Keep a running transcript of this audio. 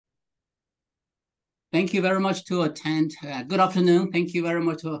Thank you very much to attend. Good afternoon. Thank you very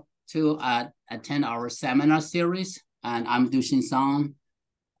much to attend our seminar series. And I'm Du-Shin Song,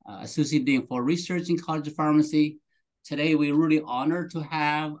 Associate Dean for Research in College of Pharmacy. Today, we're really honored to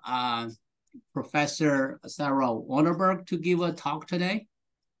have Professor Sarah Vordenberg to give a talk today.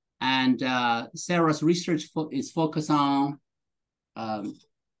 And Sarah's research is focused on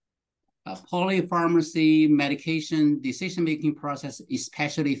polypharmacy medication decision-making process,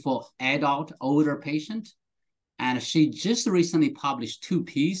 especially for adult older patients. And she just recently published 2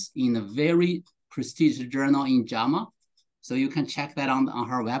 pieces in a very prestigious journal in JAMA. So you can check that on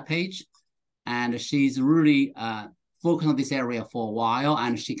her webpage. And she's really focused on this area for a while,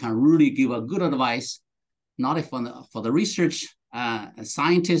 and she can really give a good advice, not only for the research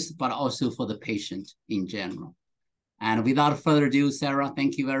scientists, but also for the patient in general. And without further ado, Sarah,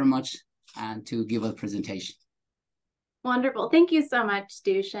 thank you very much to give a presentation. Wonderful. Thank you so much,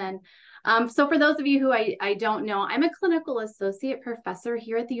 Du-Shin. So for those of you who I don't know, I'm a clinical associate professor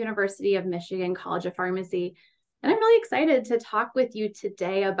here at the University of Michigan College of Pharmacy. And I'm really excited to talk with you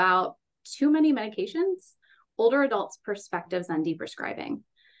today about too many medications, older adults' perspectives on deprescribing.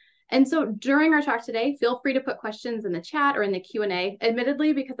 And so during our talk today, feel free to put questions in the chat or in the Q&A.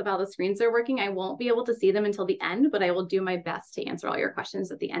 Admittedly, because of how the screens are working, I won't be able to see them until the end, but I will do my best to answer all your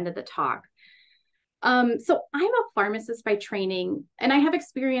questions at the end of the talk. So I'm a pharmacist by training, and I have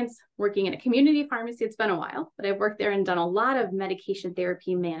experience working in a community pharmacy. It's been a while, but I've worked there and done a lot of medication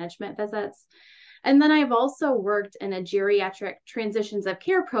therapy management visits. And then I've also worked in a geriatric transitions of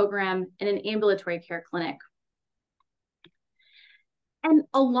care program in an ambulatory care clinic. And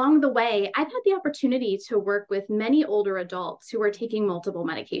along the way, I've had the opportunity to work with many older adults who are taking multiple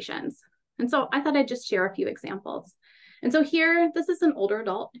medications. And so I thought I'd just share a few examples. And so here, this is an older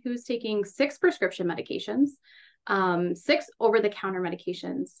adult who's taking 6 prescription medications, 6 over-the-counter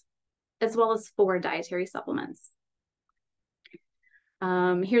medications, as well as 4 dietary supplements.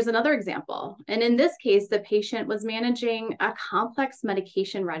 Here's another example. And in this case, the patient was managing a complex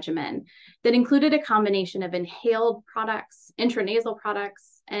medication regimen that included a combination of inhaled products, intranasal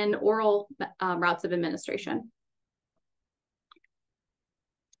products, and oral routes of administration.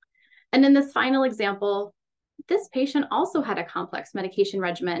 And in this final example, this patient also had a complex medication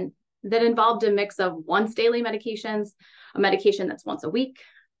regimen that involved a mix of once daily medications, a medication that's once a week,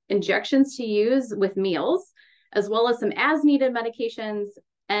 injections to use with meals, as well as some as-needed medications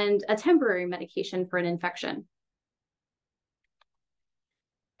and a temporary medication for an infection.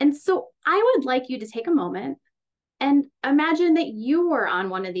 And so I would like you to take a moment and imagine that you were on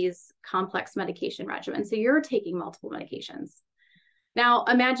one of these complex medication regimens. So you're taking multiple medications. Now,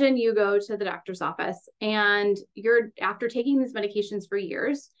 imagine you go to the doctor's office and after taking these medications for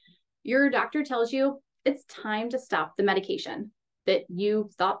years, your doctor tells you it's time to stop the medication that you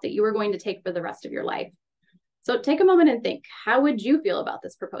thought that you were going to take for the rest of your life. So take a moment and think, how would you feel about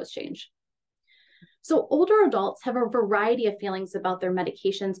this proposed change? So older adults have a variety of feelings about their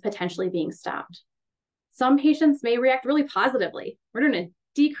medications potentially being stopped. Some patients may react really positively. We're going to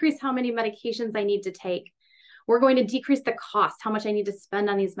decrease how many medications I need to take. We're going to decrease the cost, how much I need to spend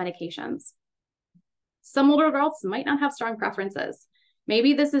on these medications. Some older adults might not have strong preferences.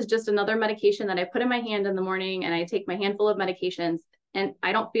 Maybe this is just another medication that I put in my hand in the morning and I take my handful of medications and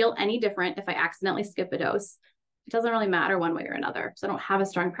I don't feel any different if I accidentally skip a dose. It doesn't really matter one way or another, so I don't have a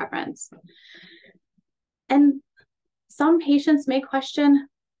strong preference. And some patients may question,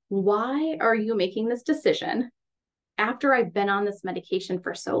 why are you making this decision after I've been on this medication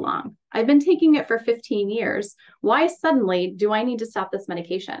for so long? I've been taking it for 15 years. Why suddenly do I need to stop this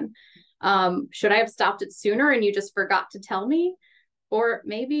medication? Should I have stopped it sooner and you just forgot to tell me? Or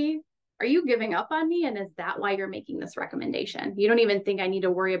maybe, are you giving up on me? And is that why you're making this recommendation? You don't even think I need to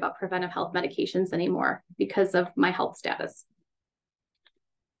worry about preventive health medications anymore because of my health status.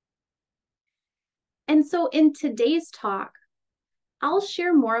 And so in today's talk, I'll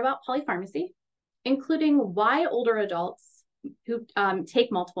share more about polypharmacy, including why older adults who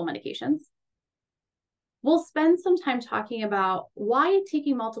take multiple medications. We'll spend some time talking about why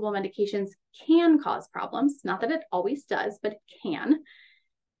taking multiple medications can cause problems. Not that it always does, but it can.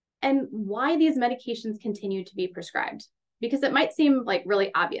 And why these medications continue to be prescribed. Because it might seem like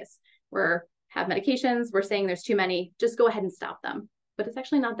really obvious. We have medications, we're saying there's too many, just go ahead and stop them. But it's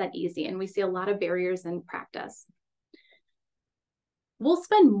actually not that easy, and we see a lot of barriers in practice. We'll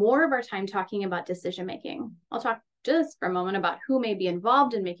spend more of our time talking about decision-making. I'll talk just for a moment about who may be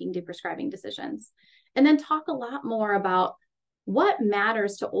involved in making deprescribing decisions, and then talk a lot more about what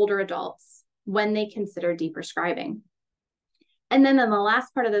matters to older adults when they consider deprescribing. And then in the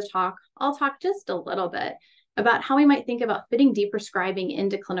last part of the talk, I'll talk just a little bit about how we might think about fitting deprescribing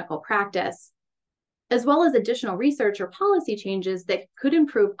into clinical practice as well as additional research or policy changes that could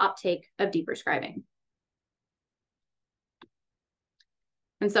improve uptake of deprescribing.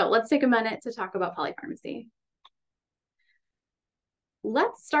 And so let's take a minute to talk about polypharmacy.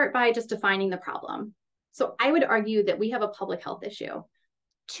 Let's start by just defining the problem. So I would argue that we have a public health issue.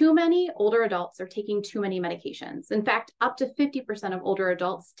 Too many older adults are taking too many medications. In fact, up to 50% of older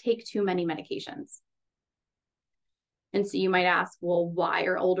adults take too many medications. And so you might ask, well, why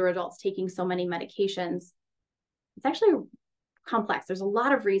are older adults taking so many medications? It's actually complex. There's a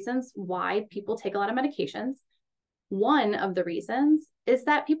lot of reasons why people take a lot of medications. One of the reasons is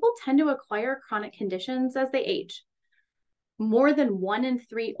that people tend to acquire chronic conditions as they age. More than 1 in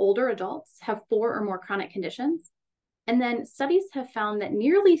 3 older adults have 4 or more chronic conditions. And then studies have found that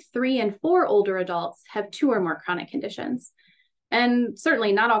nearly 3 in 4 older adults have 2 or more chronic conditions. And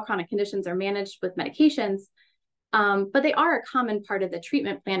certainly not all chronic conditions are managed with medications, but they are a common part of the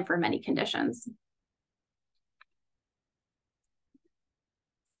treatment plan for many conditions.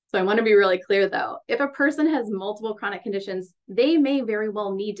 So I want to be really clear though, if a person has multiple chronic conditions, they may very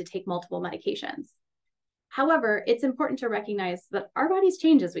well need to take multiple medications. However, it's important to recognize that our bodies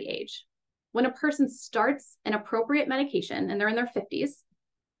change as we age. When a person starts an appropriate medication and they're in their 50s,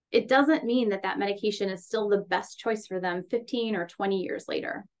 it doesn't mean that that medication is still the best choice for them 15 or 20 years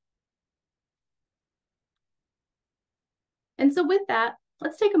later. And so with that,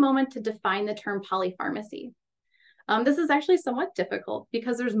 let's take a moment to define the term polypharmacy. This is actually somewhat difficult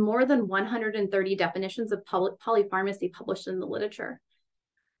because there's more than 130 definitions of polypharmacy published in the literature.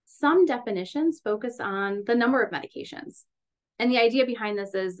 Some definitions focus on the number of medications. And the idea behind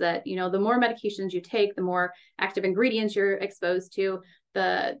this is that, the more medications you take, the more active ingredients you're exposed to,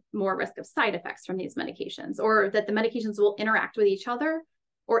 the more risk of side effects from these medications, or that the medications will interact with each other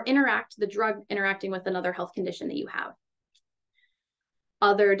or the drug interacting with another health condition that you have.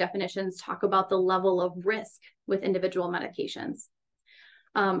 Other definitions talk about the level of risk with individual medications.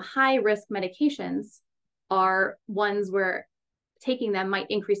 High risk medications are ones where taking them might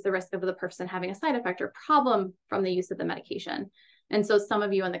increase the risk of the person having a side effect or problem from the use of the medication. And so some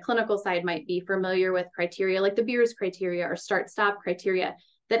of you on the clinical side might be familiar with criteria like the Beers criteria or start-stop criteria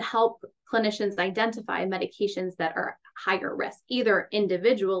that help clinicians identify medications that are higher risk, either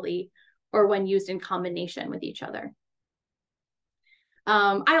individually or when used in combination with each other.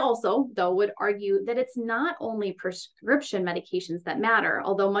 I also, though, would argue that it's not only prescription medications that matter,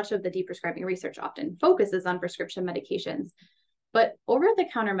 although much of the deprescribing research often focuses on prescription medications, but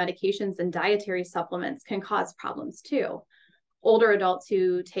over-the-counter medications and dietary supplements can cause problems too. Older adults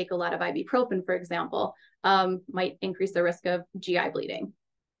who take a lot of ibuprofen, for example, might increase the risk of GI bleeding.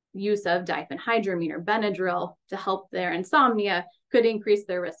 Use of diphenhydramine or Benadryl to help their insomnia could increase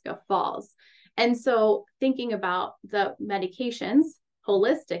their risk of falls. And so thinking about the medications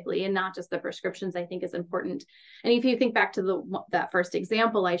holistically and not just the prescriptions, I think is important. And if you think back to that first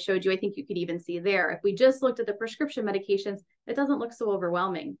example I showed you, I think you could even see there, if we just looked at the prescription medications, it doesn't look so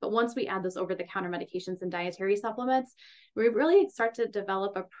overwhelming. But once we add those over-the-counter medications and dietary supplements, we really start to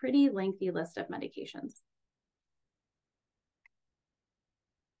develop a pretty lengthy list of medications.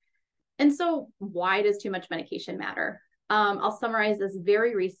 And so why does too much medication matter? I'll summarize this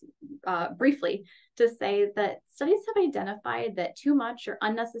very briefly to say that studies have identified that too much or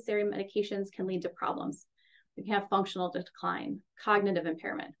unnecessary medications can lead to problems. We can have functional decline, cognitive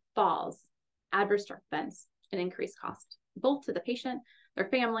impairment, falls, adverse drug events, and increased cost, both to the patient, their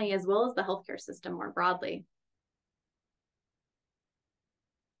family, as well as the healthcare system more broadly.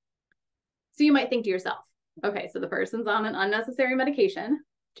 So you might think to yourself, okay, so the person's on an unnecessary medication,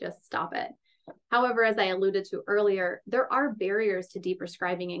 just stop it. However, as I alluded to earlier, there are barriers to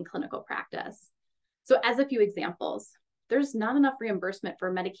deprescribing in clinical practice. So as a few examples, there's not enough reimbursement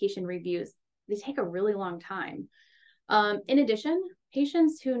for medication reviews. They take a really long time. In addition,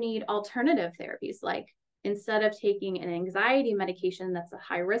 patients who need alternative therapies, like instead of taking an anxiety medication that's a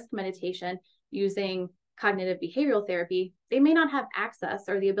high-risk medication using cognitive behavioral therapy, they may not have access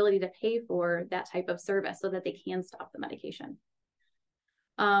or the ability to pay for that type of service so that they can stop the medication.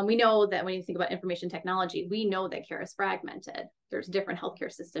 We know that when you think about information technology, we know that care is fragmented. There's different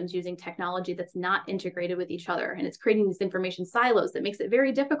healthcare systems using technology that's not integrated with each other, and it's creating these information silos that makes it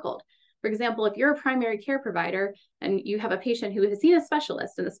very difficult. For example, if you're a primary care provider and you have a patient who has seen a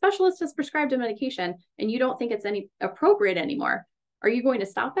specialist and the specialist has prescribed a medication and you don't think it's appropriate anymore, are you going to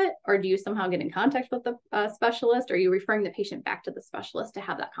stop it? Or do you somehow get in contact with the specialist? Or are you referring the patient back to the specialist to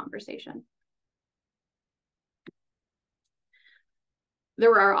have that conversation?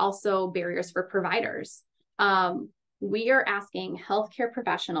 There are also barriers for providers. We are asking healthcare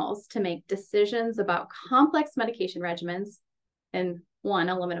professionals to make decisions about complex medication regimens in one,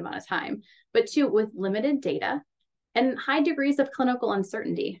 a limited amount of time, but two, with limited data and high degrees of clinical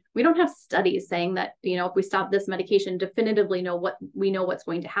uncertainty. We don't have studies saying that, if we stop this medication, definitively know what's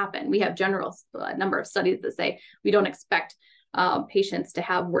going to happen. We have a number of studies that say we don't expect patients to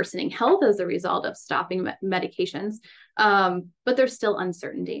have worsening health as a result of stopping medications, but there's still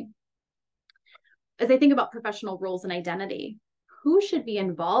uncertainty. As I think about professional roles and identity, who should be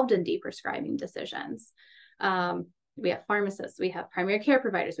involved in deprescribing decisions? We have pharmacists, we have primary care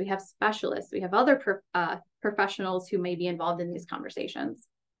providers, we have specialists, we have other professionals who may be involved in these conversations.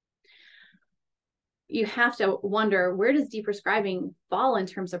 You have to wonder, where does deprescribing fall in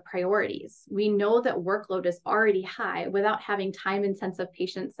terms of priorities? We know that workload is already high without having time-intensive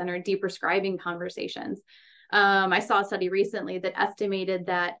patient-centered deprescribing conversations. I saw a study recently that estimated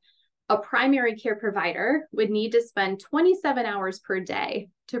that a primary care provider would need to spend 27 hours per day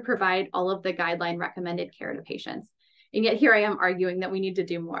to provide all of the guideline recommended care to patients. And yet here I am arguing that we need to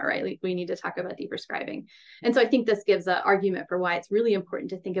do more, right? Like we need to talk about deprescribing. And so I think this gives an argument for why it's really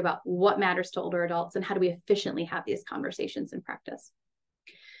important to think about what matters to older adults and how do we efficiently have these conversations in practice.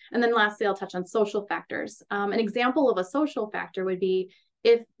 And then lastly, I'll touch on social factors. An example of a social factor would be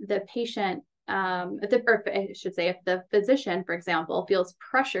if the patient, if the physician, for example, feels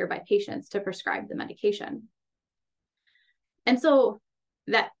pressure by patients to prescribe the medication. And so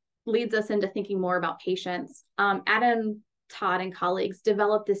that leads us into thinking more about patients. Adam, Todd, and colleagues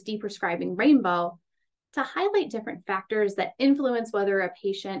developed this deprescribing rainbow to highlight different factors that influence whether a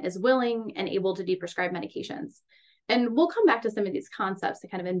patient is willing and able to deprescribe medications. And we'll come back to some of these concepts that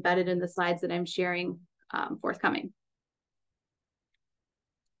kind of embedded in the slides that I'm sharing forthcoming.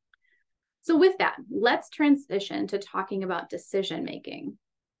 So with that, let's transition to talking about decision-making.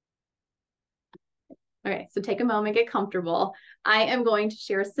 Okay, so take a moment, get comfortable. I am going to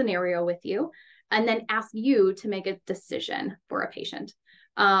share a scenario with you and then ask you to make a decision for a patient.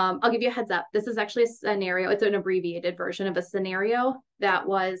 I'll give you a heads up. This is actually a scenario. It's an abbreviated version of a scenario that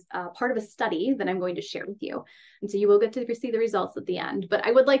was part of a study that I'm going to share with you. And so you will get to see the results at the end, but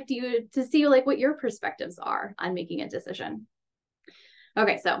I would like you to see what your perspectives are on making a decision.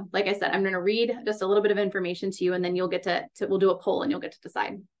 Okay, so like I said, I'm going to read just a little bit of information to you, and then you'll get we'll do a poll and you'll get to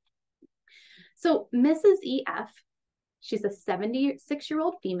decide. So Mrs. E.F., she's a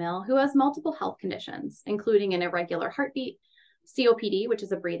 76-year-old female who has multiple health conditions, including an irregular heartbeat, COPD, which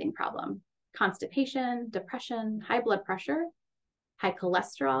is a breathing problem, constipation, depression, high blood pressure, high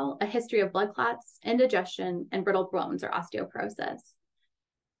cholesterol, a history of blood clots, indigestion, and brittle bones or osteoporosis.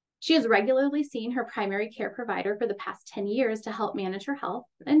 She has regularly seen her primary care provider for the past 10 years to help manage her health,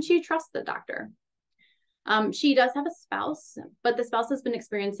 and she trusts the doctor. She does have a spouse, but the spouse has been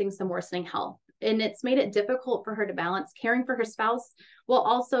experiencing some worsening health, and it's made it difficult for her to balance caring for her spouse while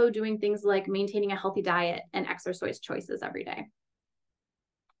also doing things like maintaining a healthy diet and exercise choices every day.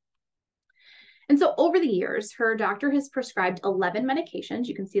 And so over the years, her doctor has prescribed 11 medications.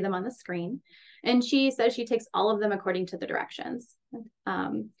 You can see them on the screen. And she says she takes all of them according to the directions.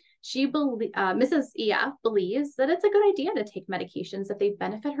 Mrs. E.F. believes that it's a good idea to take medications if they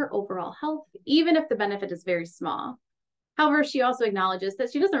benefit her overall health, even if the benefit is very small. However, she also acknowledges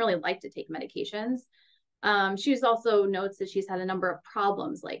that she doesn't really like to take medications. She also notes that she's had a number of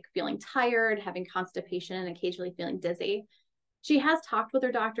problems like feeling tired, having constipation, and occasionally feeling dizzy. She has talked with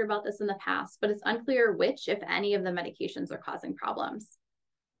her doctor about this in the past, but it's unclear which, if any, of the medications are causing problems.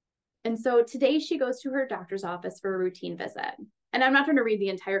 And so today she goes to her doctor's office for a routine visit. And I'm not going to read the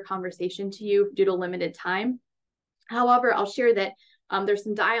entire conversation to you due to limited time. However, I'll share that there's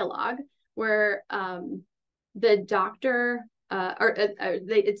some dialogue where the doctor,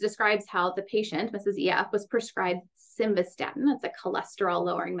 it describes how the patient, Mrs. E.F., was prescribed simvastatin. That's a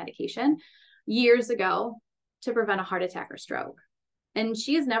cholesterol-lowering medication years ago to prevent a heart attack or stroke. And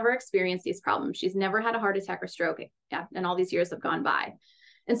she has never experienced these problems. She's never had a heart attack or stroke, and all these years have gone by.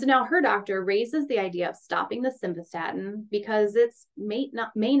 And so now her doctor raises the idea of stopping the simvastatin because it may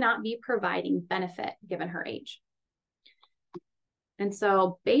not be providing benefit given her age. And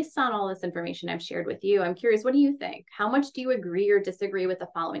so based on all this information I've shared with you, I'm curious, what do you think? How much do you agree or disagree with the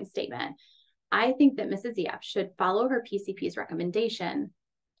following statement? I think that Mrs. E.F. should follow her PCP's recommendation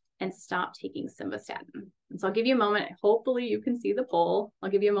and stop taking simvastatin. And so I'll give you a moment. Hopefully you can see the poll. I'll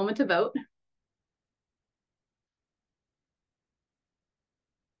give you a moment to vote.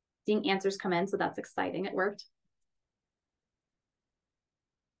 Seeing answers come in, so that's exciting. It worked.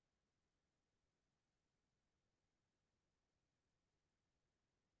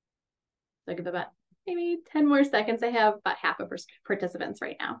 So I'll give about maybe 10 more seconds. I have about half of participants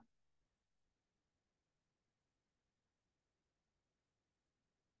right now.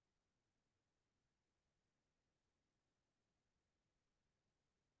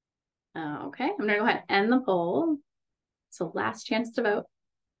 Okay, I'm gonna go ahead and end the poll. So last chance to vote.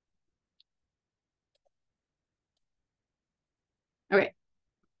 Okay,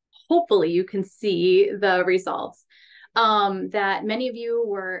 hopefully you can see the results. That many of you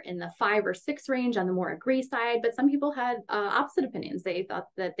were in the 5 or 6 range on the more agree side, but some people had opposite opinions. They thought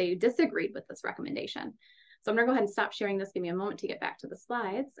that they disagreed with this recommendation. So I'm gonna go ahead and stop sharing this. Give me a moment to get back to the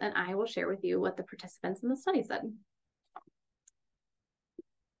slides, and I will share with you what the participants in the study said.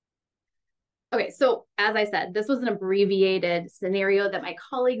 Okay, so as I said, this was an abbreviated scenario that my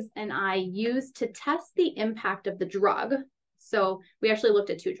colleagues and I used to test the impact of the drug. So we actually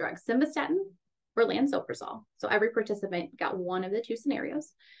looked at 2 drugs, simvastatin or lansoprazole. So every participant got one of the 2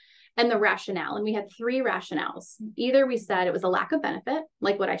 scenarios and the rationale. And we had 3 rationales. Either we said it was a lack of benefit,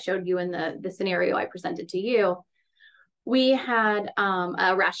 like what I showed you in the scenario I presented to you. We had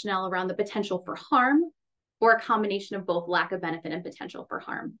a rationale around the potential for harm, or a combination of both lack of benefit and potential for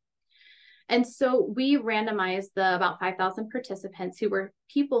harm. And so we randomized the about 5,000 participants who were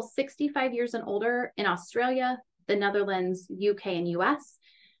people 65 years and older in Australia, the Netherlands, UK, and US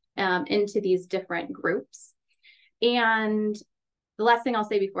into these different groups. And the last thing I'll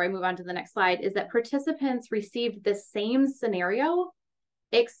say before I move on to the next slide is that participants received the same scenario,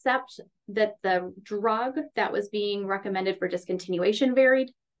 except that the drug that was being recommended for discontinuation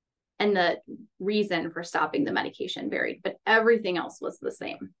varied and the reason for stopping the medication varied, but everything else was the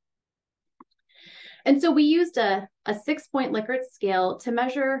same. And so we used a 6-point Likert scale to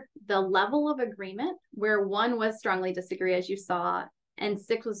measure the level of agreement, where 1 was strongly disagree, as you saw, and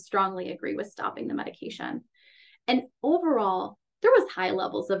 6 was strongly agree with stopping the medication. And overall, there was high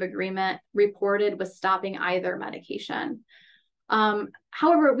levels of agreement reported with stopping either medication.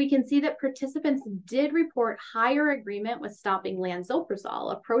 However, we can see that participants did report higher agreement with stopping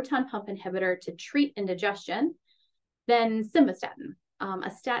lansoprazole, a proton pump inhibitor to treat indigestion, than simvastatin,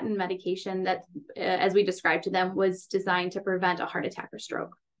 a statin medication that, as we described to them, was designed to prevent a heart attack or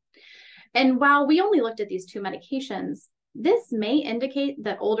stroke. And while we only looked at these 2 medications, this may indicate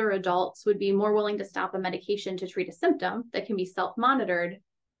that older adults would be more willing to stop a medication to treat a symptom that can be self-monitored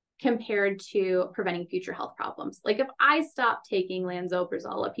compared to preventing future health problems. Like if I stop taking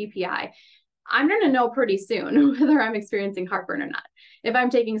lansoprazole, a PPI, I'm going to know pretty soon whether I'm experiencing heartburn or not. If I'm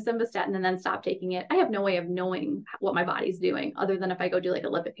taking simvastatin and then stop taking it, I have no way of knowing what my body's doing other than if I go do like a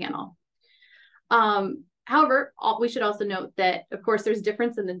lipid panel. However, we should also note that, of course, there's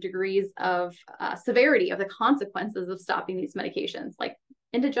difference in the degrees of severity of the consequences of stopping these medications. Like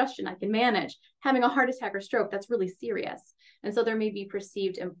indigestion, I can manage. Having a heart attack or stroke, that's really serious. And so there may be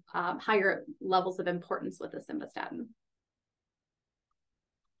perceived higher levels of importance with the simvastatin.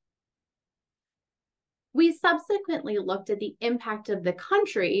 We subsequently looked at the impact of the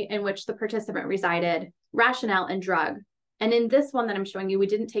country in which the participant resided, rationale, and drug. And in this one that I'm showing you, we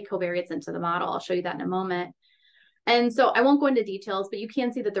didn't take covariates into the model. I'll show you that in a moment. And so I won't go into details, but you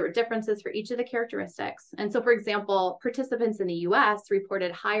can see that there were differences for each of the characteristics. And so, for example, participants in the US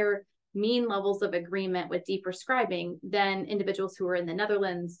reported higher mean levels of agreement with deprescribing than individuals who were in the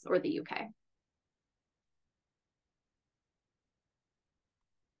Netherlands or the UK.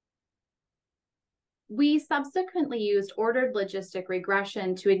 We subsequently used ordered logistic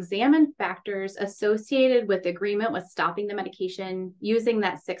regression to examine factors associated with agreement with stopping the medication using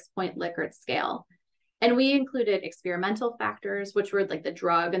that 6-point Likert scale. And we included experimental factors, which were like the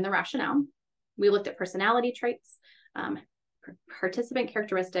drug and the rationale. We looked at personality traits, participant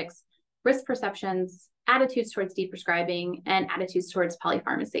characteristics, risk perceptions, attitudes towards deprescribing, and attitudes towards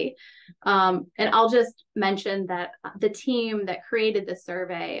polypharmacy. And I'll just mention that the team that created the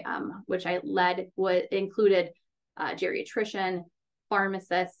survey, which I led, included geriatrician,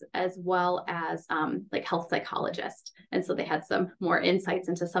 pharmacists, as well as like health psychologists. And so they had some more insights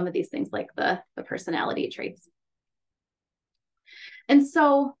into some of these things like the personality traits. And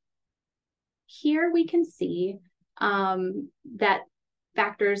so here we can see that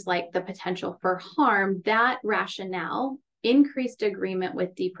factors like the potential for harm, that rationale increased agreement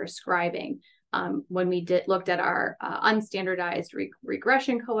with deprescribing. When we looked at our unstandardized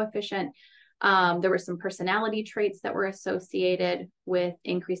regression coefficient, there were some personality traits that were associated with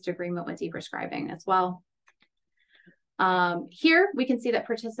increased agreement with deprescribing as well. Here we can see that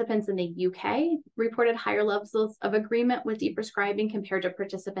participants in the UK reported higher levels of agreement with deprescribing compared to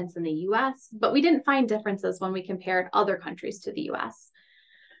participants in the US, but we didn't find differences when we compared other countries to the US.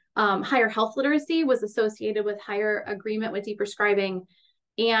 Higher health literacy was associated with higher agreement with deprescribing.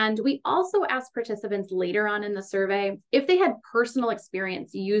 And we also asked participants later on in the survey if they had personal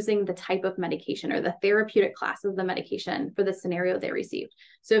experience using the type of medication or the therapeutic class of the medication for the scenario they received.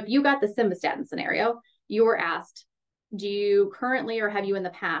 So if you got the simvastatin scenario, you were asked, do you currently or have you in the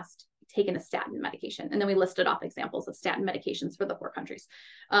past taken a statin medication. And then we listed off examples of statin medications for the 4 countries.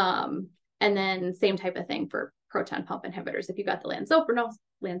 And then same type of thing for proton pump inhibitors. If you got the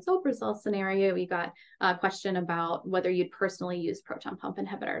lansoprazole scenario, you got a question about whether you'd personally use proton pump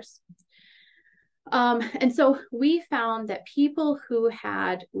inhibitors. And so we found that people who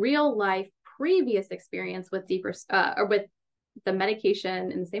had real life previous experience with or with the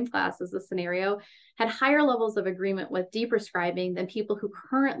medication in the same class as the scenario had higher levels of agreement with deprescribing than people who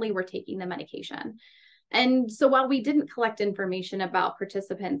currently were taking the medication. And so while we didn't collect information about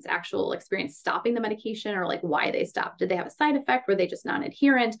participants' actual experience stopping the medication or like why they stopped, did they have a side effect? Were they just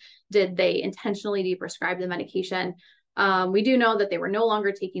non-adherent? Did they intentionally deprescribe the medication? We do know that they were no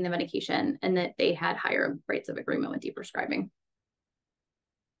longer taking the medication and that they had higher rates of agreement with deprescribing.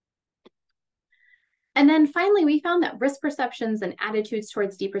 And then finally, we found that risk perceptions and attitudes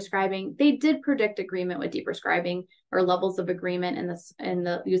towards deprescribing, they did predict agreement with deprescribing or levels of agreement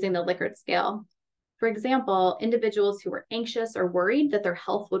using the Likert scale. For example, individuals who were anxious or worried that their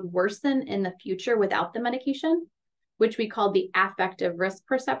health would worsen in the future without the medication, which we called the affective risk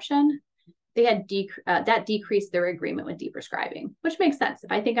perception, they had that decreased their agreement with deprescribing, which makes sense.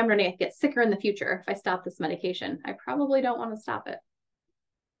 If I think I'm going to get sicker in the future if I stop this medication, I probably don't want to stop it.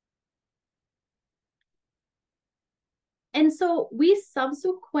 And so we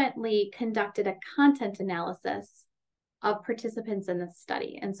subsequently conducted a content analysis of participants in this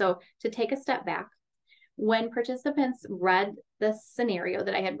study. And so to take a step back, when participants read the scenario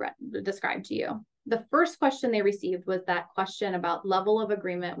that I had described to you, the first question they received was that question about level of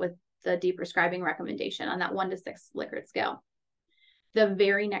agreement with the deprescribing recommendation on that 1 to 6 Likert scale. The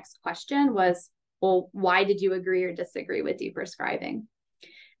very next question was, well, why did you agree or disagree with deprescribing?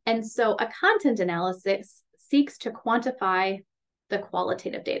 And so a content analysis seeks to quantify the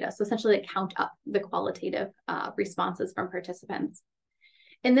qualitative data. So essentially count up the qualitative responses from participants.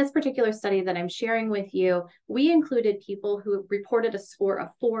 In this particular study that I'm sharing with you, we included people who reported a score of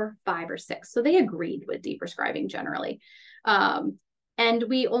 4, 5, or 6. So they agreed with deprescribing generally. And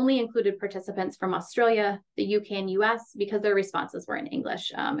we only included participants from Australia, the UK, and US because their responses were in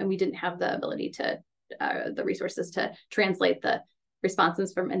English. And we didn't have the ability to, the resources to translate the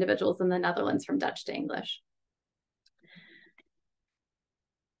responses from individuals in the Netherlands from Dutch to English.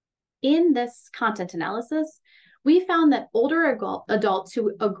 In this content analysis, we found that older adults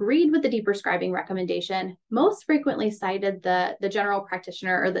who agreed with the deprescribing recommendation most frequently cited the general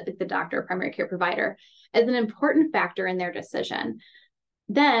practitioner or the doctor or primary care provider as an important factor in their decision.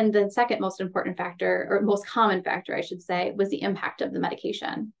 Then the second most important factor, or most common factor, I should say, was the impact of the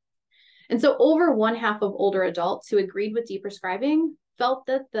medication. And so over 1/2 of older adults who agreed with deprescribing felt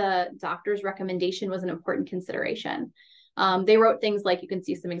that the doctor's recommendation was an important consideration. They wrote things like, you can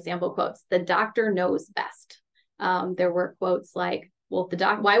see some example quotes, the doctor knows best. There were quotes like, well,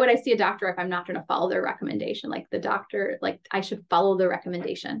 why would I see a doctor if I'm not going to follow their recommendation? Like the doctor, like I should follow the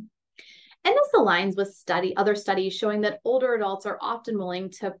recommendation. And this aligns with other studies showing that older adults are often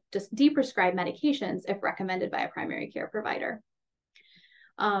willing to just deprescribe medications if recommended by a primary care provider.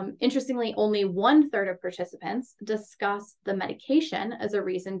 Interestingly, only 1/3 of participants discussed the medication as a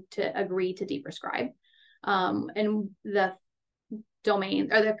reason to agree to deprescribe. And the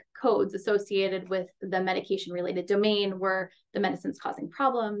domain or the codes associated with the medication related domain were the medicine's causing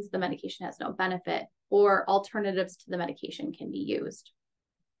problems, the medication has no benefit, or alternatives to the medication can be used.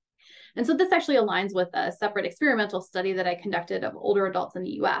 And so this actually aligns with a separate experimental study that I conducted of older adults in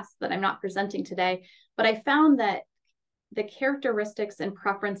the US that I'm not presenting today, but I found that the characteristics and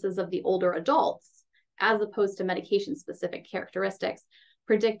preferences of the older adults, as opposed to medication-specific characteristics,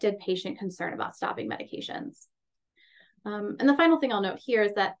 predicted patient concern about stopping medications. And the final thing I'll note here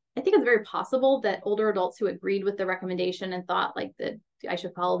is that I think it's very possible that older adults who agreed with the recommendation and thought like that I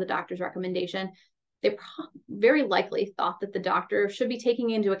should follow the doctor's recommendation, they very likely thought that the doctor should be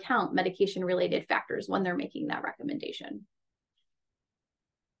taking into account medication-related factors when they're making that recommendation.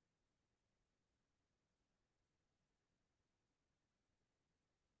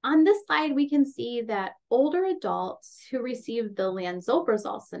 On this slide, we can see that older adults who received the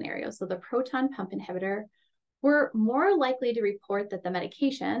lansoprazole scenario, so the proton pump inhibitor, were more likely to report that the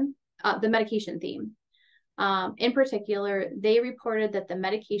medication theme. In particular, they reported that the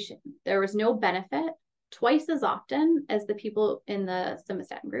medication, there was no benefit twice as often as the people in the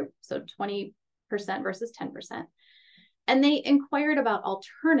simvastatin group, so 20% versus 10%. And they inquired about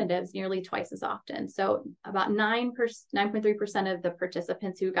alternatives nearly twice as often. So about 9.3% of the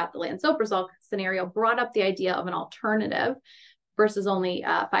participants who got the lansoprazole scenario brought up the idea of an alternative versus only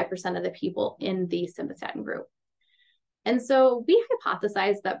 5% of the people in the simvastatin group. And so we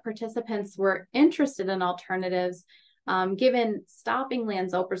hypothesized that participants were interested in alternatives given stopping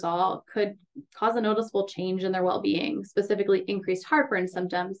lansoprazole could cause a noticeable change in their well-being, specifically increased heartburn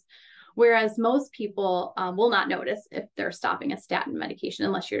symptoms, whereas most people will not notice if they're stopping a statin medication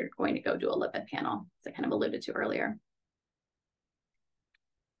unless you're going to go do a lipid panel, as I kind of alluded to earlier.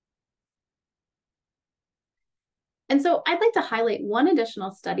 And so I'd like to highlight one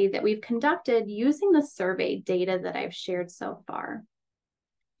additional study that we've conducted using the survey data that I've shared so far.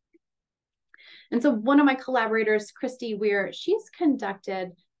 And so one of my collaborators, Christy Weir, she's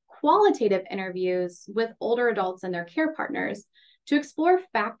conducted qualitative interviews with older adults and their care partners to explore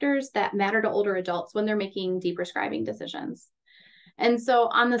factors that matter to older adults when they're making deprescribing decisions. And so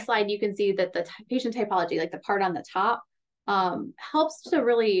on the slide, you can see that the patient typology, like the part on the top, helps to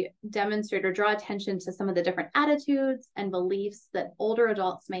really demonstrate or draw attention to some of the different attitudes and beliefs that older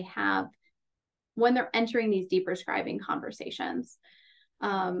adults may have when they're entering these deprescribing conversations.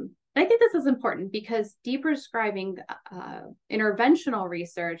 I think this is important because deprescribing interventional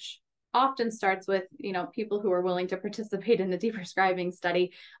research often starts with, people who are willing to participate in the deprescribing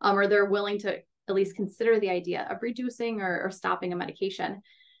study, or they're willing to at least consider the idea of reducing or stopping a medication.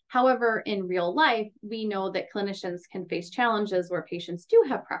 However, in real life, we know that clinicians can face challenges where patients do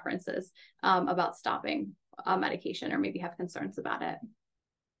have preferences about stopping a medication or maybe have concerns about it.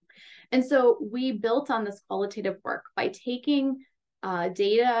 And so we built on this qualitative work by taking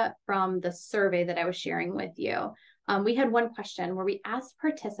data from the survey that I was sharing with you. We had one question where we asked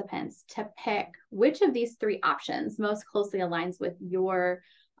participants to pick which of these three options most closely aligns with your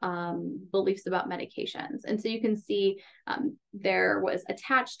beliefs about medications. And so you can see there was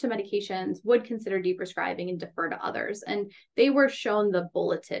attached to medications, would consider deprescribing, and defer to others. And they were shown the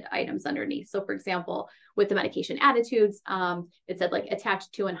bulleted items underneath. So for example, with the medication attitudes, it said like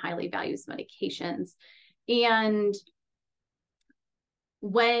attached to and highly values medications. And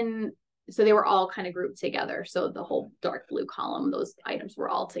so they were all kind of grouped together. So the whole dark blue column, those items were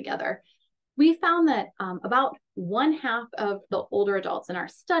all together. We found that about 1/2 of the older adults in our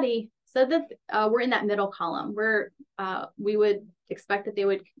study said that we're in that middle column where we would expect that they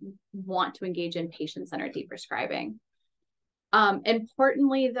would want to engage in patient-centered deprescribing.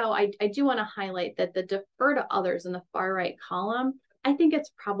 Importantly, though, I do want to highlight that the defer to others in the far right column, I think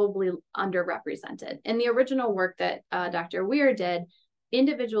it's probably underrepresented. In the original work that Dr. Weir did,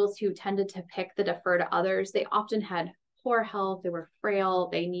 individuals who tended to pick the defer to others, they often had poor health, they were frail,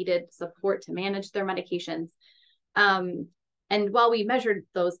 they needed support to manage their medications. And while we measured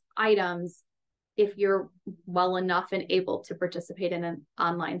those items, if you're well enough and able to participate in an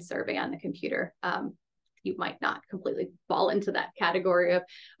online survey on the computer, you might not completely fall into that category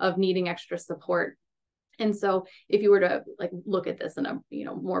of needing extra support. And so if you were to look at this in a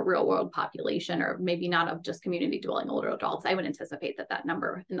more real world population, or maybe not of just community dwelling older adults, I would anticipate that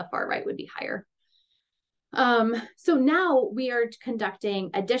number in the far right would be higher. So now we are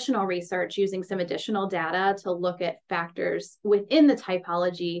conducting additional research using some additional data to look at factors within the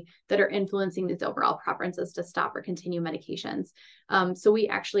typology that are influencing these overall preferences to stop or continue medications. So we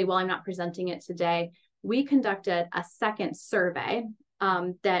actually, while I'm not presenting it today, we conducted a second survey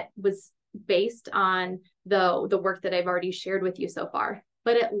that was based on the work that I've already shared with you so far.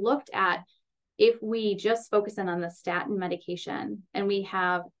 But it looked at, if we just focus in on the statin medication and we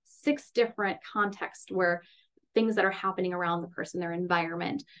have 6 different contexts where things that are happening around the person, their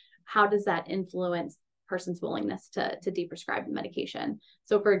environment, how does that influence person's willingness to deprescribe the medication?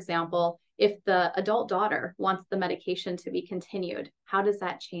 So for example, if the adult daughter wants the medication to be continued, how does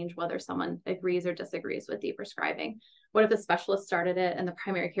that change whether someone agrees or disagrees with deprescribing? What if the specialist started it and the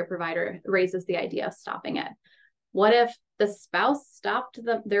primary care provider raises the idea of stopping it? What if the spouse stopped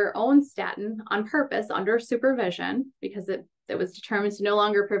their own statin on purpose under supervision because it was determined to no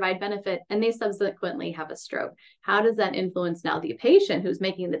longer provide benefit, and they subsequently have a stroke? How does that influence now the patient who's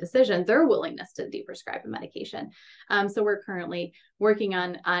making the decision, their willingness to deprescribe a medication? So we're currently working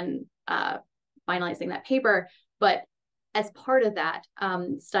on finalizing that paper, but as part of that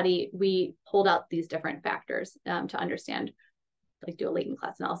study, we pulled out these different factors to understand, do a latent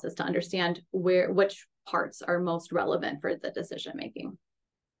class analysis to understand which parts are most relevant for the decision making.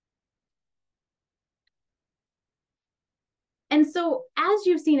 And so, as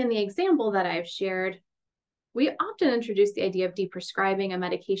you've seen in the example that I've shared, we often introduce the idea of deprescribing a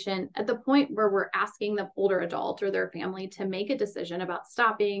medication at the point where we're asking the older adult or their family to make a decision about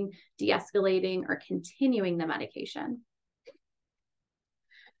stopping, de-escalating, or continuing the medication.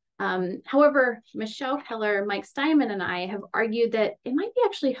 However, Michelle Keller, Mike Steinman, and I have argued that it might be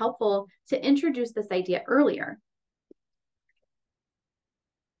actually helpful to introduce this idea earlier.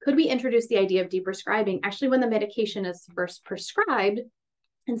 Could we introduce the idea of deprescribing actually when the medication is first prescribed,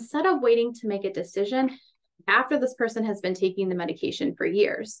 instead of waiting to make a decision after this person has been taking the medication for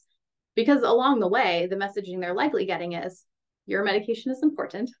years. Because along the way, the messaging they're likely getting is, your medication is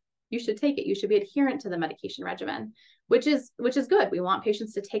important. You should take it. You should be adherent to the medication regimen, which is good. We want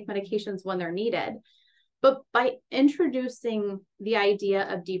patients to take medications when they're needed. But by introducing the idea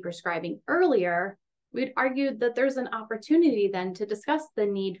of deprescribing earlier, we'd argue that there's an opportunity then to discuss the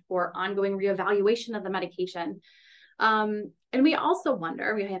need for ongoing reevaluation of the medication. And we also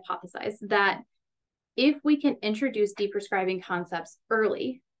wonder, we hypothesize that if we can introduce deprescribing concepts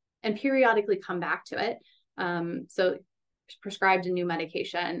early and periodically come back to it, so prescribed a new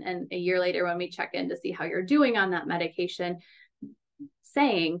medication, and a year later when we check in to see how you're doing on that medication,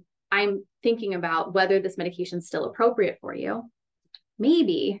 saying, I'm thinking about whether this medication is still appropriate for you,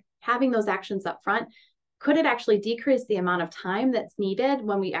 maybe having those actions up front, could it actually decrease the amount of time that's needed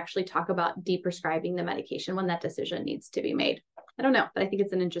when we actually talk about deprescribing the medication, when that decision needs to be made? I don't know, but I think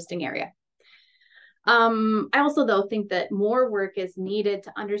it's an interesting area. I also, though, think that more work is needed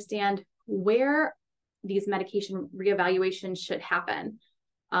to understand where these medication reevaluations should happen.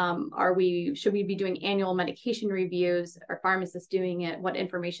 Should we be doing annual medication reviews? Are pharmacists doing it? What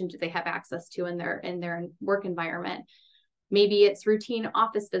information do they have access to in their work environment? Maybe it's routine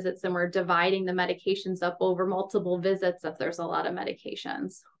office visits and we're dividing the medications up over multiple visits if there's a lot of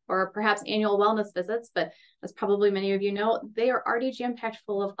medications, or perhaps annual wellness visits, but as probably many of you know, they are already jam-packed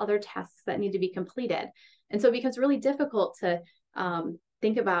full of other tasks that need to be completed. And so it becomes really difficult to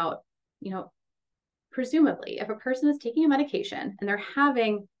think about, presumably, if a person is taking a medication and they're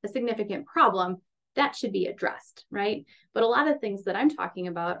having a significant problem, that should be addressed, right? But a lot of things that I'm talking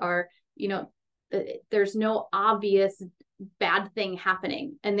about are, there's no obvious bad thing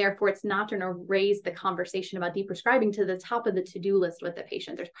happening, and therefore it's not going to raise the conversation about deprescribing to the top of the to-do list with the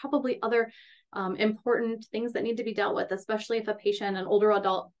patient. There's probably other important things that need to be dealt with, especially if a patient, an older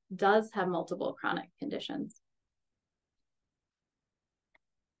adult, does have multiple chronic conditions.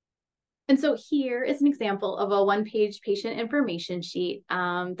 And so here is an example of a one-page patient information sheet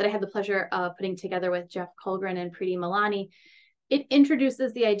that I had the pleasure of putting together with Jeff Colgren and Preeti Milani. It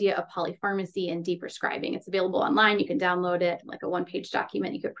introduces the idea of polypharmacy and deprescribing. It's available online. You can download it, like a one-page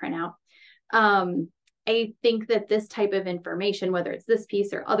document you could print out. I think that this type of information, whether it's this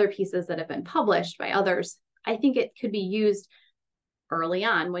piece or other pieces that have been published by others, I think it could be used early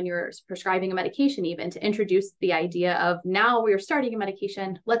on when you're prescribing a medication, even to introduce the idea of, now we're starting a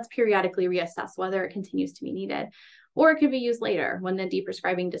medication, let's periodically reassess whether it continues to be needed. Or it could be used later when the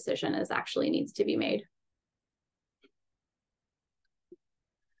deprescribing decision needs to be made.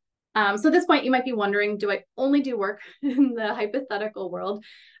 So at this point, you might be wondering, do I only do work in the hypothetical world?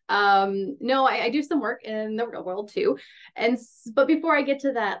 No, I do some work in the real world too. But before I get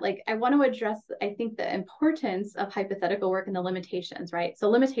to that, I want to address, I think, the importance of hypothetical work and the limitations, right? So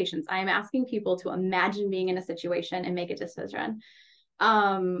limitations, I am asking people to imagine being in a situation and make a decision.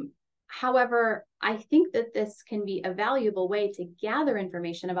 However, I think that this can be a valuable way to gather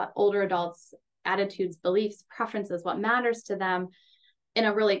information about older adults' attitudes, beliefs, preferences, what matters to them, in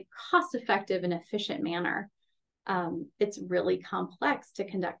a really cost-effective and efficient manner. It's really complex to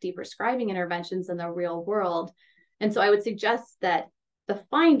conduct deprescribing interventions in the real world. And so I would suggest that the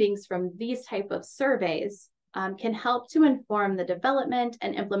findings from these type of surveys can help to inform the development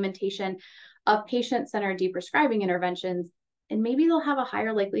and implementation of patient-centered deprescribing interventions. And maybe they'll have a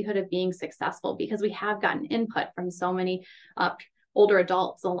higher likelihood of being successful because we have gotten input from so many older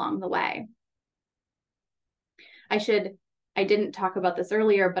adults along the way. I didn't talk about this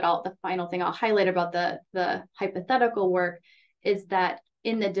earlier, but the final thing I'll highlight about the hypothetical work is that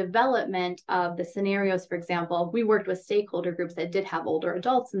in the development of the scenarios, for example, we worked with stakeholder groups that did have older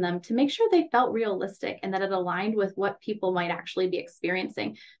adults in them to make sure they felt realistic and that it aligned with what people might actually be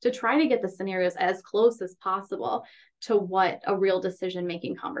experiencing, to try to get the scenarios as close as possible to what a real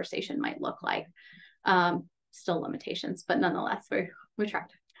decision-making conversation might look like. Still limitations, but nonetheless, we tried.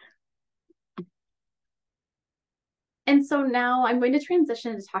 And so now I'm going to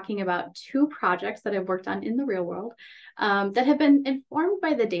transition to talking about two projects that I've worked on in the real world that have been informed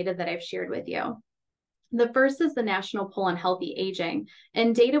by the data that I've shared with you. The first is the National Poll on Healthy Aging,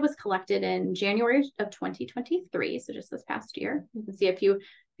 and data was collected in January of 2023, so just this past year. You can see if you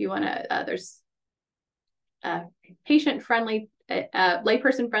want to, there's a patient-friendly,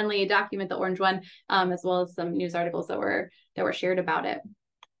 layperson-friendly document, the orange one, as well as some news articles that were shared about it.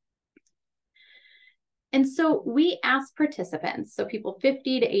 And so we asked participants, so people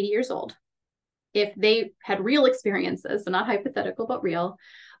 50 to 80 years old, if they had real experiences, so not hypothetical, but real,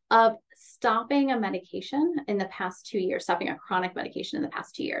 of stopping a medication in the past 2 years, stopping a chronic medication in the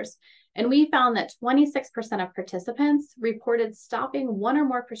past 2 years. And we found that 26% of participants reported stopping one or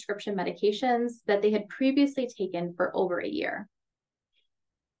more prescription medications that they had previously taken for over a year.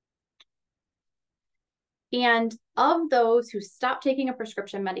 And of those who stopped taking a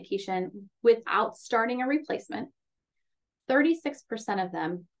prescription medication without starting a replacement, 36% of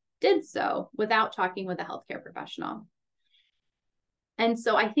them did so without talking with a healthcare professional. And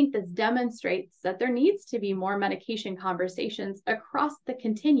so I think this demonstrates that there needs to be more medication conversations across the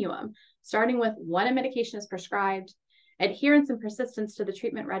continuum, starting with when a medication is prescribed, adherence and persistence to the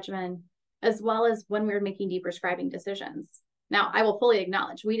treatment regimen, as well as when we're making deprescribing decisions. Now, I will fully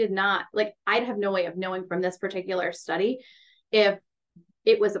acknowledge we did not, like, I'd have no way of knowing from this particular study if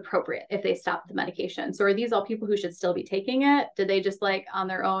it was appropriate, if they stopped the medication. So are these all people who should still be taking it? Did they just like on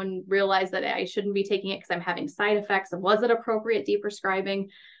their own realize that I shouldn't be taking it because I'm having side effects? And was it appropriate deprescribing?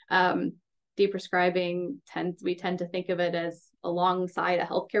 Deprescribing we tend to think of it as alongside a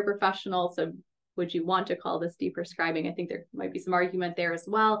healthcare professional. So would you want to call this deprescribing? I think there might be some argument there as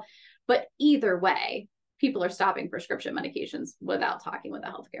well. But either way, people are stopping prescription medications without talking with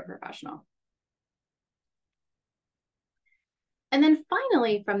a healthcare professional. And then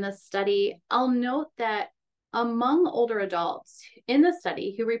finally, from this study, I'll note that among older adults in the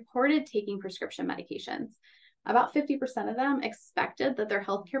study who reported taking prescription medications, about 50% of them expected that their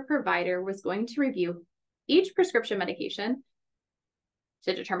healthcare provider was going to review each prescription medication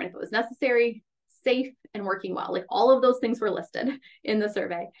to determine if it was necessary, safe, and working well. Like all of those things were listed in the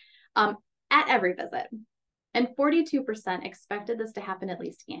survey at every visit. And 42% expected this to happen at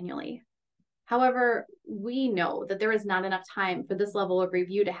least annually. However, we know that there is not enough time for this level of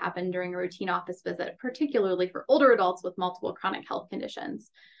review to happen during a routine office visit, particularly for older adults with multiple chronic health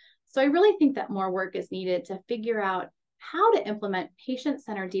conditions. So I really think that more work is needed to figure out how to implement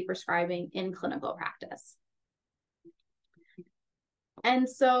patient-centered deprescribing in clinical practice. And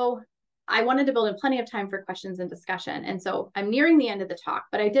so I wanted to build in plenty of time for questions and discussion. And so I'm nearing the end of the talk,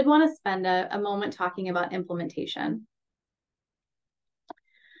 but I did want to spend a moment talking about implementation.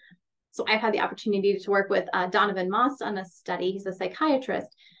 So I've had the opportunity to work with Donovan Moss on a study. He's a psychiatrist.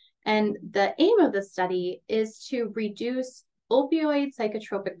 And the aim of the study is to reduce opioid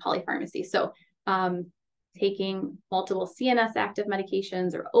psychotropic polypharmacy. So taking multiple CNS active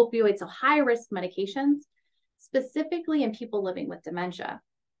medications or opioids, so high-risk medications, specifically in people living with dementia.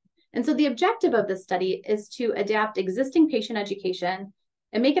 And so the objective of this study is to adapt existing patient education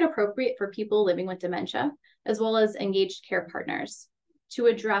and make it appropriate for people living with dementia, as well as engaged care partners, to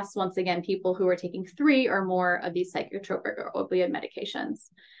address, once again, people who are taking 3 or more of these psychotropic or opioid medications.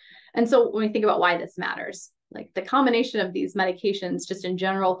 And so when we think about why this matters, like the combination of these medications just in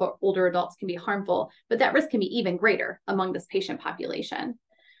general for older adults can be harmful, but that risk can be even greater among this patient population.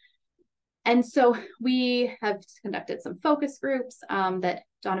 And so we have conducted some focus groups that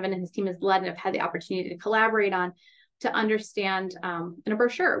Donovan and his team has led and have had the opportunity to collaborate on to understand in a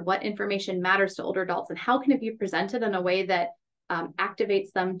brochure what information matters to older adults and how can it be presented in a way that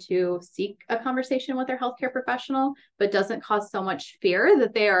activates them to seek a conversation with their healthcare professional, but doesn't cause so much fear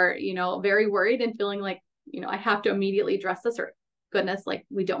that they are, very worried and feeling like, I have to immediately address this, or goodness, like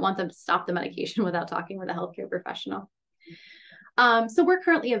we don't want them to stop the medication without talking with a healthcare professional. So we're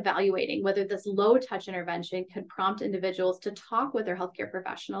currently evaluating whether this low touch intervention could prompt individuals to talk with their healthcare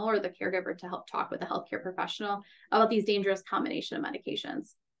professional or the caregiver to help talk with the healthcare professional about these dangerous combination of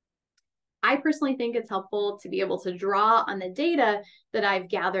medications. I personally think it's helpful to be able to draw on the data that I've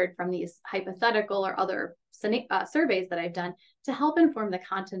gathered from these hypothetical or other surveys that I've done to help inform the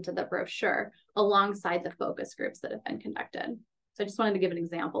content of the brochure alongside the focus groups that have been conducted. So I just wanted to give an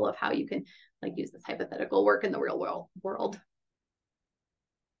example of how you can use this hypothetical work in the real world.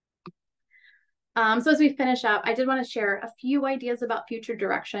 So as we finish up, I did want to share a few ideas about future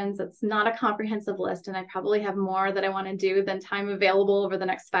directions. It's not a comprehensive list, and I probably have more that I want to do than time available over the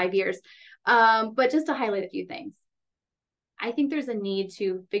next 5 years. But just to highlight a few things. I think there's a need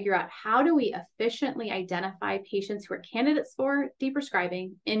to figure out how do we efficiently identify patients who are candidates for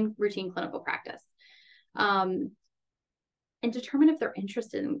deprescribing in routine clinical practice, and determine if they're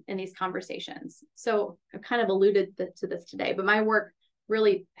interested in these conversations. So I've kind of alluded to this today, but my work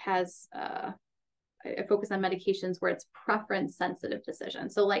really has I focus on medications where it's preference sensitive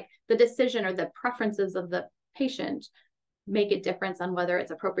decisions. So like the decision or the preferences of the patient make a difference on whether it's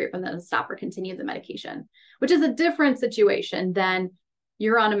appropriate for them to stop or continue the medication, which is a different situation than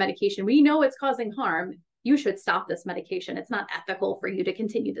you're on a medication. We know it's causing harm. You should stop this medication. It's not ethical for you to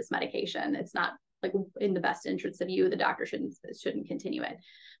continue this medication. It's not like in the best interest of you. The doctor shouldn't continue it.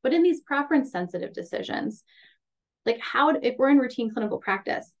 But in these preference sensitive decisions, like if we're in routine clinical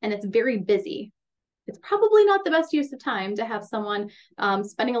practice and it's very busy, it's probably not the best use of time to have someone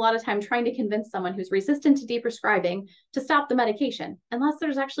spending a lot of time trying to convince someone who's resistant to deprescribing to stop the medication, unless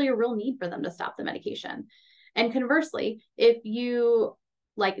there's actually a real need for them to stop the medication. And conversely, if you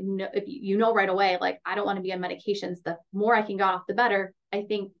if you know right away, like, I don't want to be on medications, the more I can get off, the better. I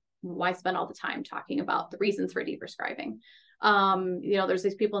think, why spend all the time talking about the reasons for deprescribing? There's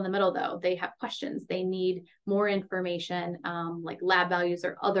these people in the middle, though. They have questions. They need more information, like lab values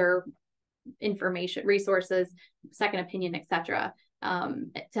or other information, resources, second opinion, etc.,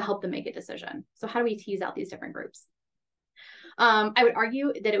 to help them make a decision. So how do we tease out these different groups? I would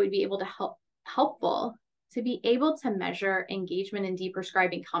argue that it would be able to helpful to be able to measure engagement in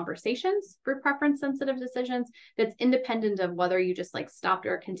deprescribing conversations for preference sensitive decisions that's independent of whether you just like stopped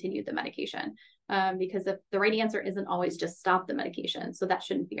or continued the medication. Because if the right answer isn't always just stop the medication, so that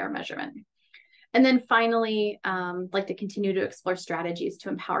shouldn't be our measurement. And then finally, like to continue to explore strategies to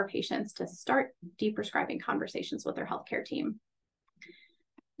empower patients to start deprescribing conversations with their healthcare team.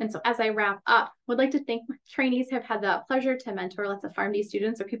 And so as I wrap up, would like to thank my trainees who have had the pleasure to mentor lots of PharmD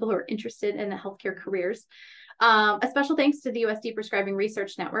students or people who are interested in the healthcare careers. A special thanks to the US Deprescribing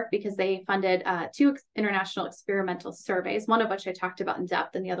Research Network, because they funded 2 international experimental surveys, one of which I talked about in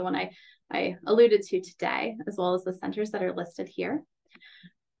depth, and the other one I alluded to today, as well as the centers that are listed here.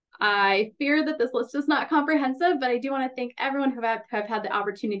 I fear that this list is not comprehensive, but I do want to thank everyone who have had the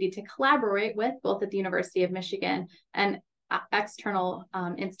opportunity to collaborate with, both at the University of Michigan and external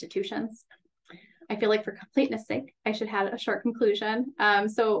institutions. I feel like for completeness sake, I should have a short conclusion.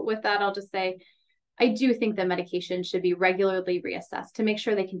 So with that, I'll just say, I do think that medication should be regularly reassessed to make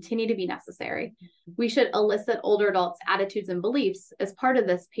sure they continue to be necessary. We should elicit older adults' attitudes and beliefs as part of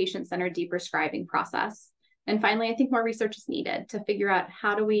this patient-centered deprescribing process. And finally, I think more research is needed to figure out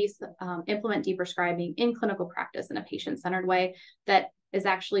how do we implement deprescribing in clinical practice in a patient-centered way that is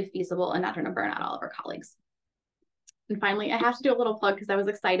actually feasible and not going to burn out all of our colleagues. And finally, I have to do a little plug because I was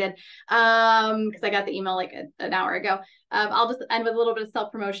excited because I got the email like an hour ago. I'll just end with a little bit of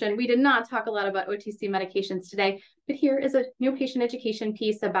self-promotion. We did not talk a lot about OTC medications today, but here is a new patient education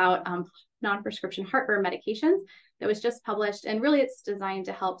piece about non-prescription heartburn medications that was just published. And really, it's designed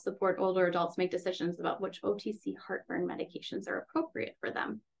to help support older adults make decisions about which OTC heartburn medications are appropriate for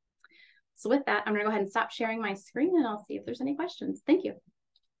them. So with that, I'm going to go ahead and stop sharing my screen, and I'll see if there's any questions. Thank you.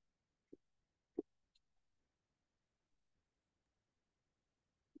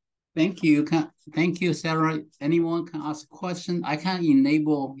 Thank you. Thank you, Sarah. Anyone can ask a question. I can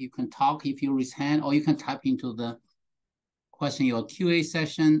enable, you can talk if you raise hand, or you can type into the question, your QA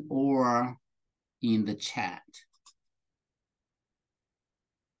session, or in the chat.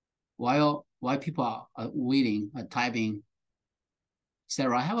 While people are waiting, typing,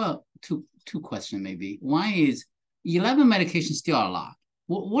 Sarah, I have two questions maybe. One is 11 medications still a lot.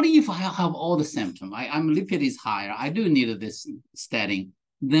 What if I have all the symptoms? I'm lipid is higher. I do need this statin.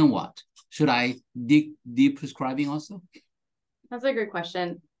 Then what? Should I deprescribing also? That's a great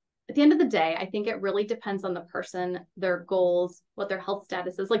question. At the end of the day, I think it really depends on the person, their goals, what their health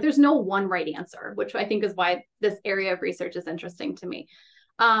status is. Like, there's no one right answer, which I think is why this area of research is interesting to me.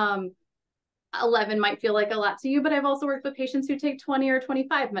 11 might feel like a lot to you, but I've also worked with patients who take 20 or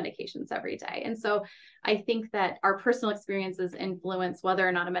 25 medications every day. And so I think that our personal experiences influence whether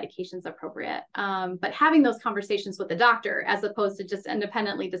or not a medication is appropriate. But having those conversations with the doctor, as opposed to just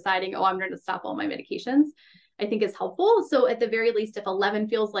independently deciding, oh, I'm going to stop all my medications, I think is helpful. So at the very least, if 11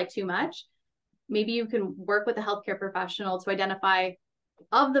 feels like too much, maybe you can work with a healthcare professional to identify,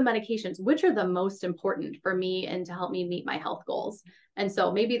 of the medications, which are the most important for me and to help me meet my health goals. And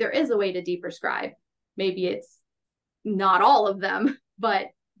so maybe there is a way to deprescribe. Maybe it's not all of them, but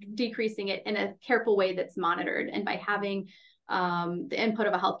decreasing it in a careful way that's monitored. And by having the input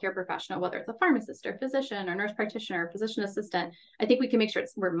of a healthcare professional, whether it's a pharmacist or physician or nurse practitioner or physician assistant, I think we can make sure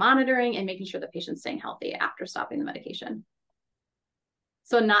we're monitoring and making sure the patient's staying healthy after stopping the medication.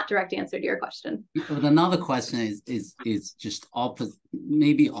 So not direct answer to your question. But another question is just opposite,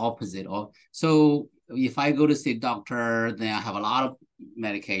 maybe opposite. So if I go to see a doctor, then I have a lot of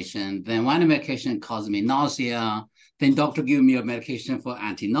medication. Then one medication causes me nausea. Then doctor give me a medication for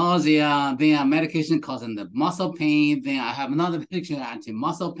anti-nausea. Then a medication causing the muscle pain. Then I have another medication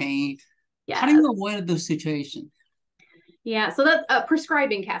anti-muscle pain. Yes. How do you avoid those situations? Yeah, so that's a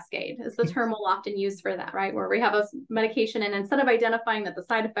prescribing cascade is the term we'll often use for that, right? Where we have a medication and instead of identifying that the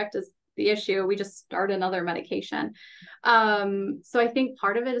side effect is the issue, we just start another medication. So I think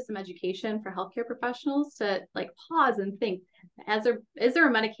part of it is some education for healthcare professionals to like pause and think, is there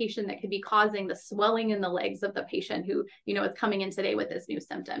a medication that could be causing the swelling in the legs of the patient who, you know, is coming in today with this new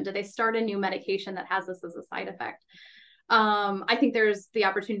symptom? Do they start a new medication that has this as a side effect? I think there's the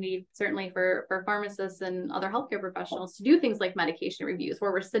opportunity certainly for pharmacists and other healthcare professionals to do things like medication reviews,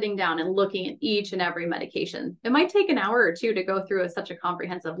 where we're sitting down and looking at each and every medication. It might take an hour or two to go through such a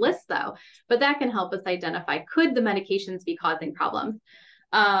comprehensive list though, but that can help us identify, could the medications be causing problems?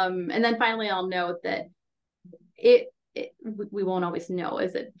 And then finally, I'll note that we won't always know,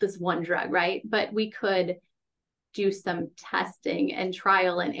 is it this one drug, right? But we could do some testing and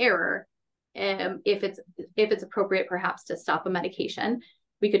trial and error. If it's appropriate, perhaps to stop a medication,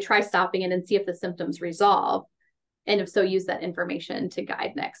 we could try stopping it and see if the symptoms resolve. And if so, use that information to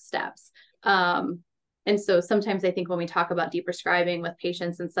guide next steps. And so sometimes I think when we talk about deprescribing with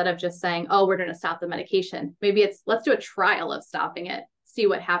patients, instead of just saying, oh, we're going to stop the medication, maybe it's, let's do a trial of stopping it, see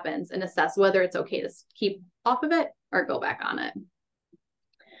what happens, and assess whether it's okay to keep off of it or go back on it.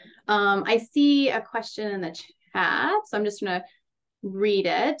 I see a question in the chat, so I'm just going to read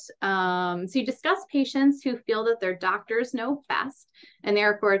it. So you discuss patients who feel that their doctors know best and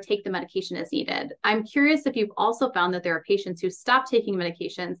therefore take the medication as needed. I'm curious if you've also found that there are patients who stop taking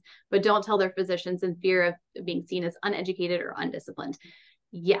medications but don't tell their physicians in fear of being seen as uneducated or undisciplined.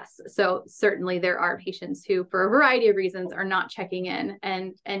 Yes, so certainly there are patients who, for a variety of reasons, are not checking in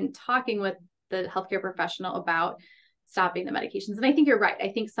and talking with the healthcare professional about stopping the medications. And I think you're right. I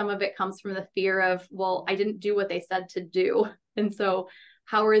think some of it comes from the fear of, well, I didn't do what they said to do. And so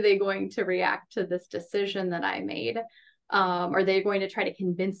how are they going to react to this decision that I made? Are they going to try to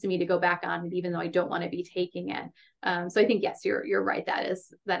convince me to go back on it, even though I don't want to be taking it? So I think, yes, you're right. That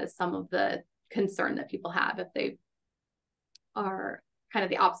is some of the concern that people have if they are kind of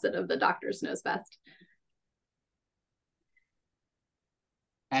the opposite of the doctor's knows best.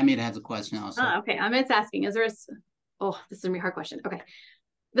 Amit has a question also. Okay, Amit's asking, is there oh, this is a really hard question. Okay.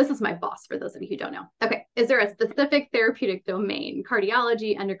 This is my boss, for those of you who don't know. Okay. Is there a specific therapeutic domain,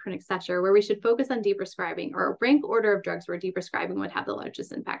 cardiology, endocrine, et cetera, where we should focus on deprescribing, or a rank order of drugs where deprescribing would have the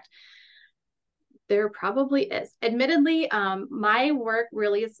largest impact? There probably is. Admittedly, my work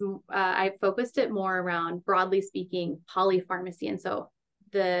really is, I focused it more around, broadly speaking, polypharmacy. And so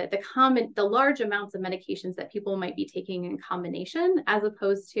the large amounts of medications that people might be taking in combination, as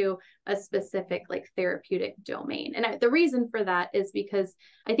opposed to a specific like therapeutic domain. And the reason for that is because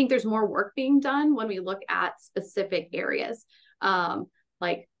I think there's more work being done when we look at specific areas,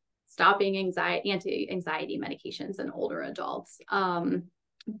 like stopping anti-anxiety medications in older adults,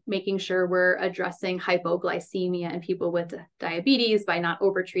 making sure we're addressing hypoglycemia in people with diabetes by not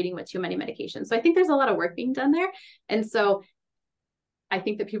overtreating with too many medications. So I think there's a lot of work being done there. And so I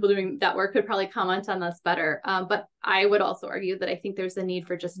think that people doing that work could probably comment on this better. But I would also argue that I think there's a need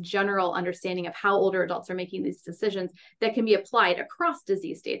for just general understanding of how older adults are making these decisions that can be applied across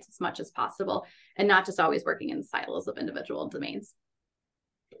disease states as much as possible, and not just always working in silos of individual domains.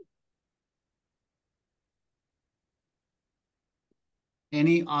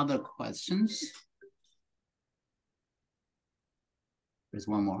 Any other questions? There's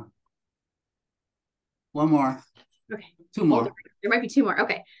one more. One more. Okay. Two more. There might be two more.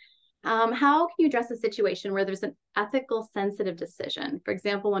 Okay. How can you address a situation where there's an ethical sensitive decision? For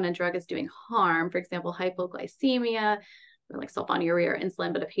example, when a drug is doing harm, for example, hypoglycemia, or like sulfonylurea or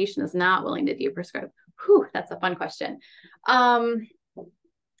insulin, but a patient is not willing to deprescribe. Whew, that's a fun question. I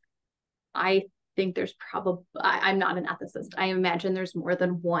think there's probably, I'm not an ethicist. I imagine there's more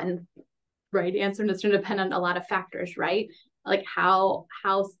than one right answer, and it's going to depend on a lot of factors, right? Like how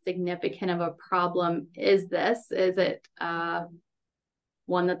significant of a problem is this? Is it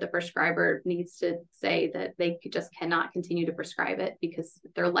one that the prescriber needs to say that they just cannot continue to prescribe it because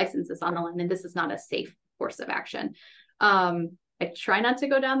their license is on the line and this is not a safe course of action? I try not to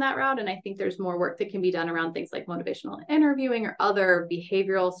go down that route, and I think there's more work that can be done around things like motivational interviewing or other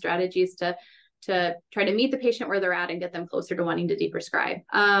behavioral strategies to try to meet the patient where they're at and get them closer to wanting to deprescribe.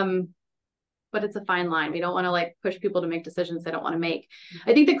 But it's a fine line. We don't want to like push people to make decisions they don't want to make.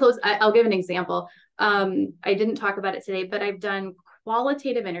 I think I'll give an example. I didn't talk about it today, but I've done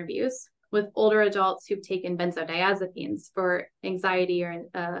qualitative interviews with older adults who've taken benzodiazepines for anxiety or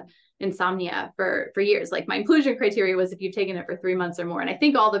insomnia for years. Like my inclusion criteria was if you've taken it for 3 months or more. And I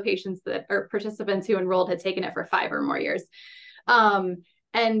think all the patients that are participants who enrolled had taken it for 5 or more years. And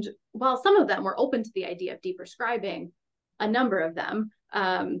while some of them were open to the idea of deprescribing, a number of them,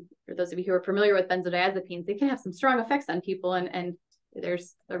 for those of you who are familiar with benzodiazepines, they can have some strong effects on people, and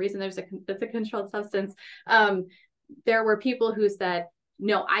there's a reason it's a controlled substance. There were people who said,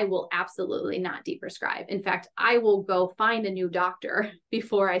 no, I will absolutely not deprescribe. In fact, I will go find a new doctor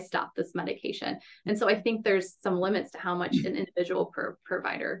before I stop this medication. And so I think there's some limits to how much an individual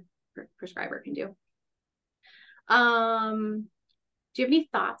prescriber can do. Do you have any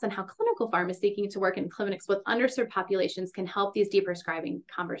thoughts on how clinical pharma seeking to work in clinics with underserved populations can help these deprescribing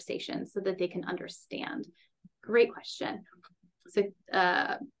conversations so that they can understand? Great question. So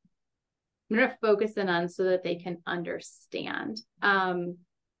I'm going to focus in on so that they can understand.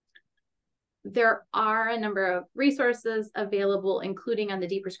 There are a number of resources available, including on the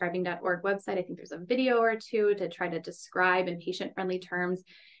deprescribing.org website. I think there's a video or two to try to describe in patient-friendly terms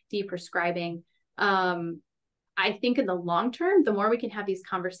deprescribing. I think in the long term, the more we can have these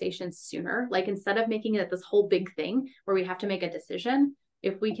conversations sooner, like instead of making it this whole big thing where we have to make a decision,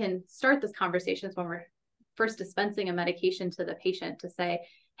 if we can start these conversations when we're first dispensing a medication to the patient to say,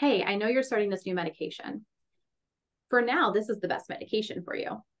 hey, I know you're starting this new medication. For now, this is the best medication for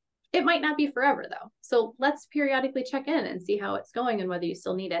you. It might not be forever though. So let's periodically check in and see how it's going and whether you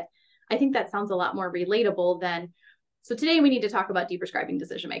still need it. I think that sounds a lot more relatable than, so today we need to talk about deprescribing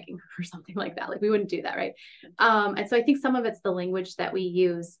decision-making or something like that. Like we wouldn't do that, right? And so I think some of it's the language that we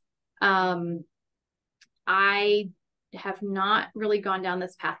use. I have not really gone down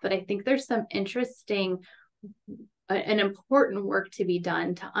this path, but I think there's some interesting and important work to be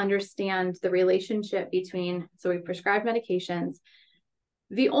done to understand the relationship between, so we prescribe medications.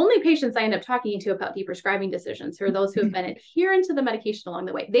 The only patients I end up talking to about deprescribing decisions are those who have been adherent to the medication along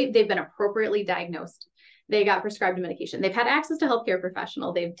the way. They've been appropriately diagnosed. They got prescribed a medication. They've had access to healthcare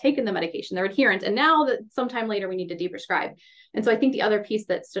professional. They've taken the medication. They're adherent. And now that sometime later we need to deprescribe. And so I think the other piece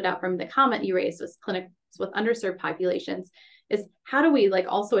that stood out from the comment you raised was clinics with underserved populations is how do we like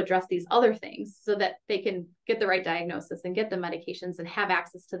also address these other things so that they can get the right diagnosis and get the medications and have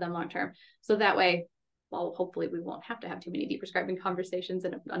access to them long term. So that way, well, hopefully we won't have to have too many deprescribing conversations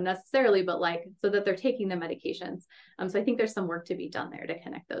and unnecessarily, but like so that they're taking the medications. So I think there's some work to be done there to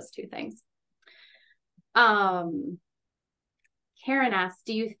connect those two things. Karen asks,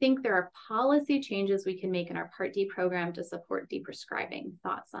 do you think there are policy changes we can make in our Part D program to support deprescribing?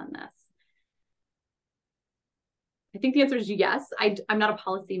 Thoughts on this? I think the answer is yes. I'm not a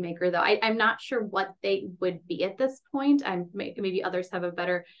policy maker though. I'm not sure what they would be at this point. Maybe others have a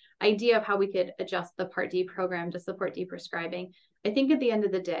better idea of how we could adjust the Part D program to support deprescribing. I think at the end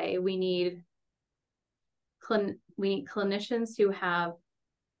of the day, we need clinicians who have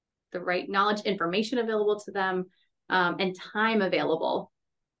the right knowledge, information available to them, and time available,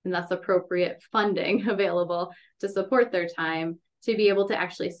 and thus appropriate funding available to support their time to be able to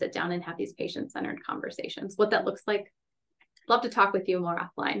actually sit down and have these patient-centered conversations. What that looks like, I'd love to talk with you more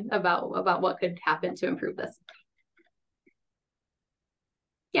offline about what could happen to improve this.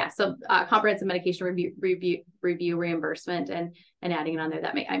 Yeah, so comprehensive medication review reimbursement and adding it on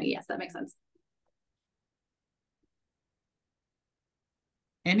there. Yes, that makes sense.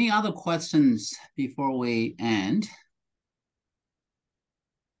 Any other questions before we end?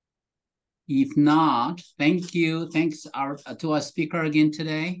 If not, thank you. Thanks to our speaker again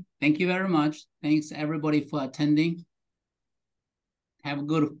today. Thank you very much. Thanks everybody for attending. Have a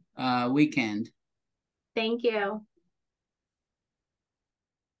good weekend. Thank you.